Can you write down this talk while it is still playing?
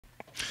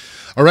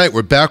All right,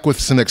 we're back with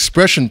some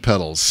expression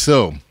pedals.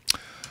 So,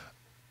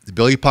 the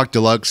Belle Epoch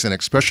Deluxe and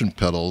expression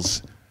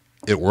pedals,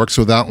 it works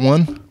without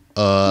one.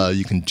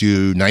 You can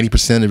do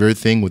 90% of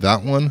everything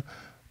without one.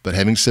 But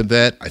having said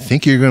that, I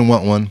think you're going to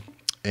want one.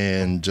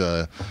 And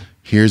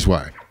here's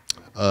why.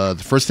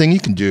 The first thing you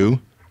can do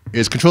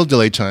is control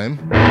delay time,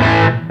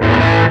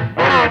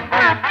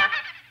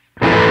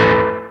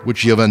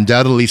 which you have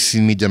undoubtedly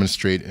seen me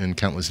demonstrate in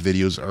countless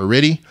videos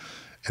already.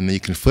 And then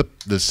you can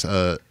flip this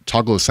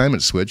toggle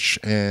assignment switch,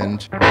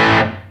 and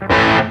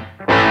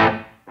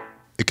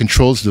it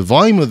controls the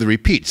volume of the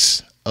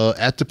repeats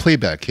at the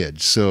playback head.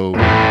 So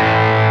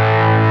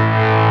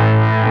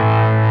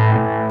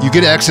you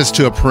get access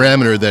to a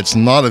parameter that's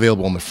not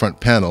available on the front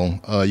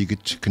panel. You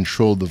get to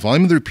control the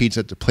volume of the repeats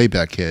at the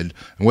playback head.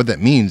 And what that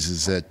means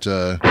is that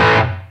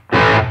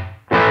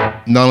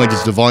not only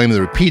does the volume of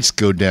the repeats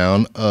go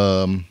down,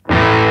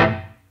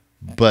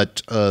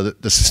 but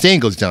the sustain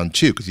goes down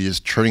too, because you're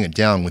just turning it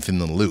down within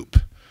the loop.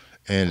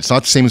 And it's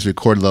not the same as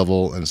record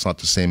level, and it's not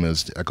the same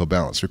as the echo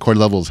balance. Record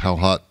level is how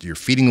hot you're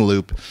feeding the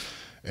loop,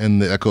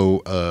 and the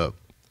echo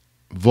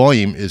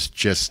volume is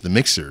just the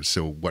mixer,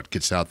 so what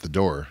gets out the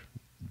door,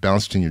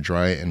 balanced in your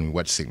dry and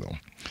wet signal.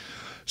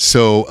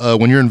 So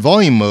when you're in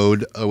volume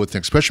mode with an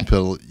expression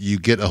pedal, you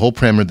get a whole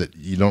parameter that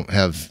you don't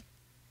have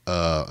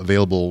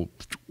available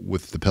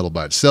with the pedal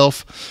by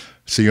itself.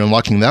 So you're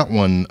unlocking that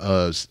one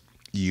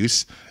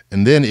use.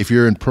 And then if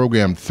you're in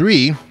program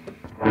 3,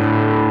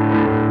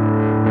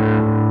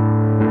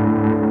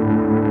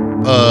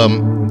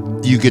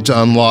 you get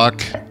to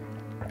unlock,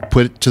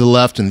 put it to the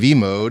left in V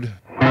mode.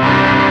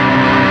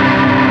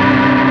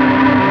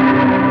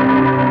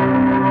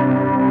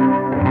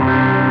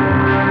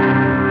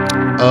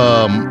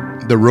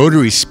 The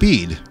rotary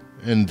speed,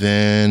 and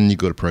then you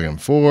go to program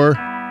 4,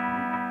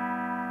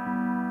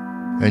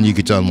 and you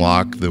get to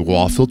unlock the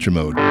wall filter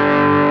mode.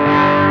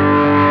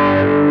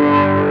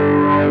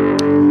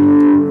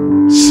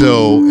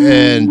 So,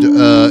 and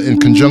in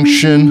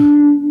conjunction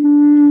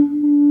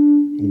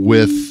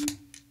with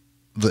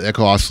the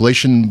echo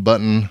oscillation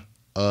button,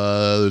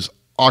 there's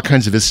all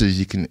kinds of vistas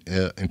you can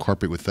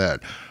incorporate with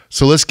that.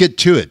 So let's get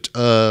to it.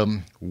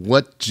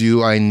 What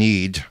do I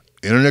need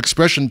in an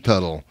expression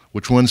pedal?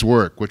 Which ones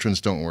work? Which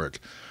ones don't work?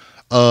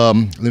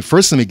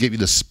 First, let me give you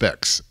the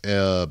specs.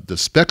 The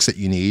specs that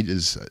you need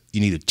is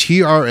you need a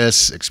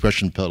TRS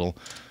expression pedal.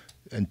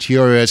 And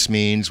TRS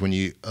means when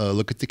you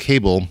look at the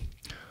cable,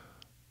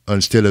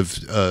 instead of,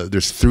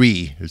 there's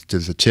 3.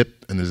 There's a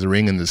tip, and there's a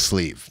ring, and the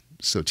sleeve.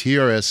 So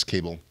TRS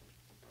cable.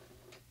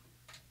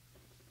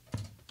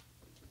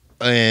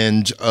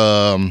 And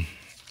let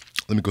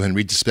me go ahead and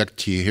read the spec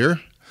to you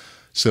here.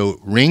 So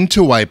ring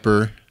to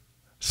wiper,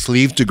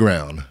 sleeve to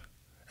ground,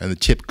 and the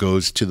tip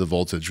goes to the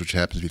voltage, which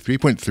happens to be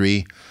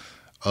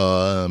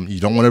 3.3. You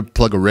don't want to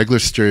plug a regular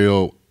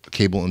stereo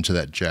cable into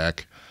that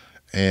jack.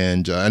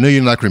 And I know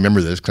you're not going to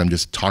remember this because I'm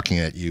just talking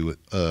at you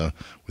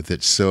with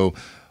it. So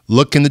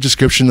look in the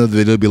description of the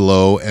video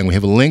below, and we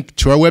have a link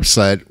to our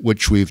website,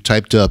 which we've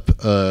typed up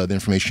the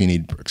information you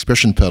need for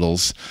expression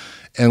pedals.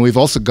 And we've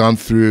also gone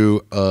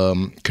through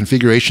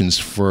configurations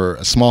for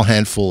a small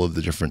handful of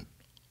the different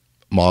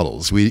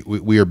models.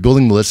 We are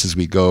building the list as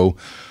we go,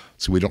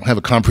 so we don't have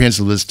a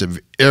comprehensive list of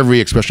every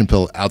expression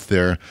pedal out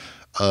there.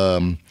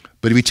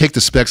 But if you take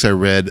the specs I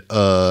read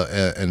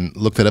and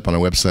look that up on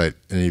our website,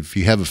 and if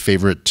you have a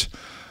favorite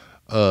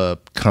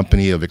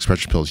company of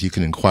expression pedals, you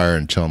can inquire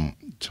and tell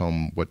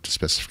them what the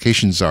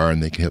specifications are,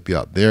 and they can help you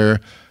out there.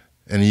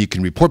 And you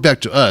can report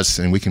back to us,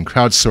 and we can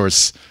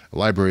crowdsource a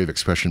library of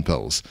expression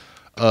pedals.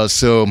 But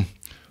some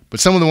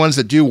of the ones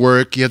that do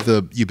work, you have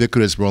the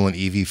ubiquitous Roland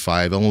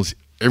EV5. Almost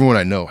everyone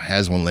I know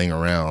has one laying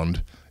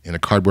around in a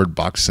cardboard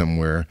box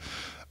somewhere.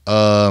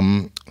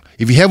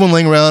 If you have one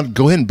laying around,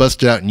 go ahead and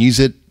bust it out and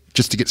use it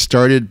just to get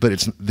started,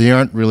 but they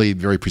aren't really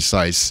very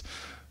precise.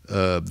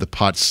 The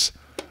pots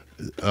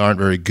aren't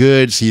very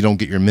good, so you don't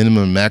get your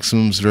minimum and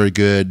maximums very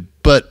good,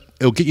 but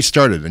it'll get you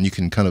started, and you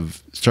can kind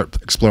of start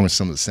exploring with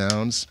some of the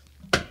sounds.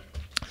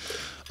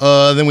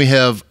 Then we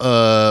have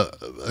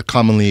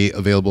commonly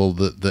available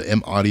the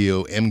M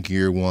Audio M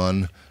Gear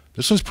one.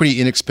 This one's pretty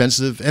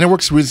inexpensive, and it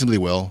works reasonably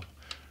well.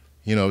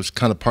 You know, it's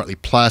kind of partly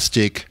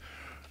plastic.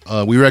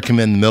 We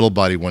recommend the metal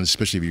body ones,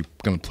 especially if you're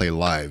going to play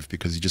live,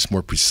 because you're just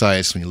more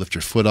precise. When you lift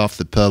your foot off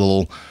the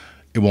pedal,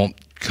 it won't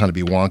kind of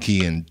be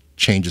wonky and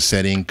change the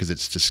setting because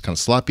it's just kind of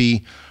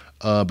sloppy.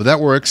 But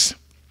that works.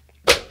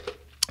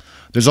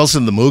 There's also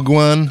the Moog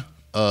one.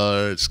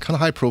 It's kind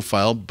of high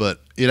profile,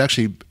 but it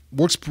actually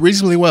works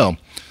reasonably well.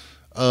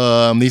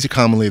 These are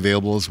commonly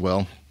available as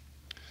well.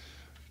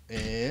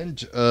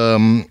 And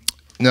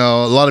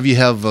now a lot of you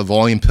have a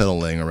volume pedal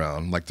laying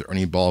around, like the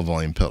Ernie Ball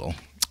volume pedal.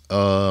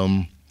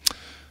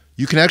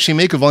 You can actually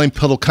make a volume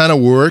pedal kind of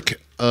work.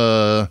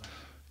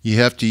 You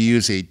have to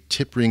use a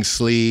tip ring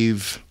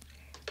sleeve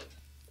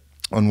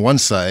on one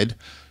side,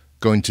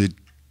 going to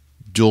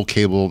dual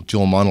cable,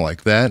 dual mono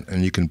like that,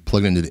 and you can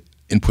plug it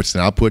inputs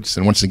and outputs.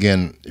 And once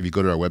again, if you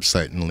go to our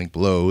website and the link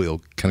below,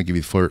 it'll kind of give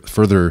you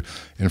further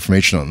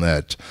information on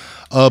that.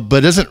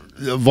 But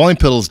volume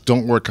pedals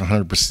don't work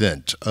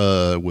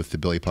 100% with the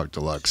Belle Epoch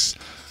Deluxe.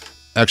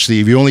 Actually,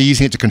 if you're only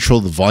using it to control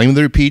the volume of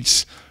the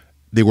repeats,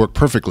 they work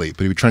perfectly.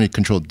 But if you're trying to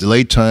control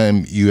delay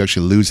time, you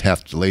actually lose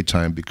half the delay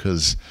time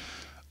because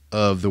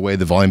of the way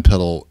the volume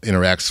pedal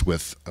interacts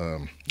with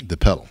the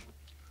pedal.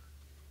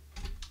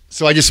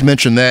 So I just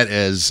mentioned that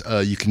as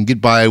you can get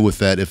by with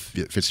that if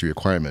it fits your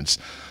requirements.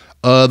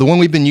 The one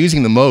we've been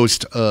using the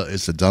most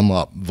is the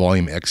Dunlop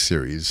Volume X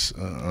series.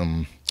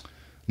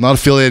 Not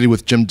affiliated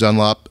with Jim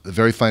Dunlop, a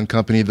very fine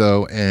company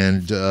though,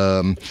 and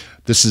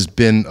this has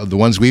been, of the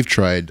ones we've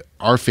tried,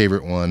 our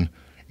favorite one.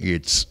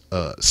 It's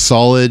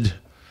solid.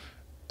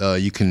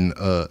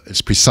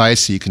 It's precise,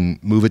 so you can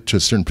move it to a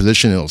certain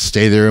position. It'll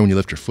stay there when you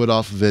lift your foot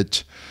off of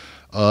it.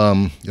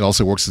 It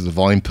also works as a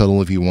volume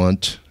pedal if you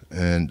want.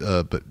 And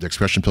but the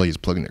expression pedal, you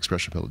just plug in the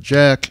expression pedal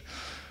jack.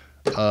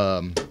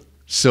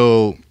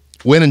 So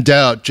when in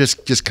doubt,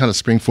 just kind of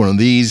spring for one of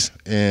these,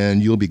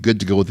 and you'll be good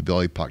to go with the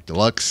Belle Epoch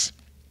Deluxe.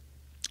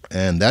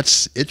 And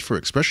that's it for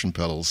expression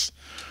pedals.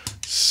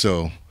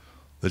 So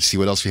let's see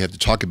what else we have to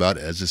talk about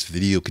as this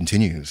video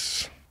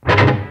continues.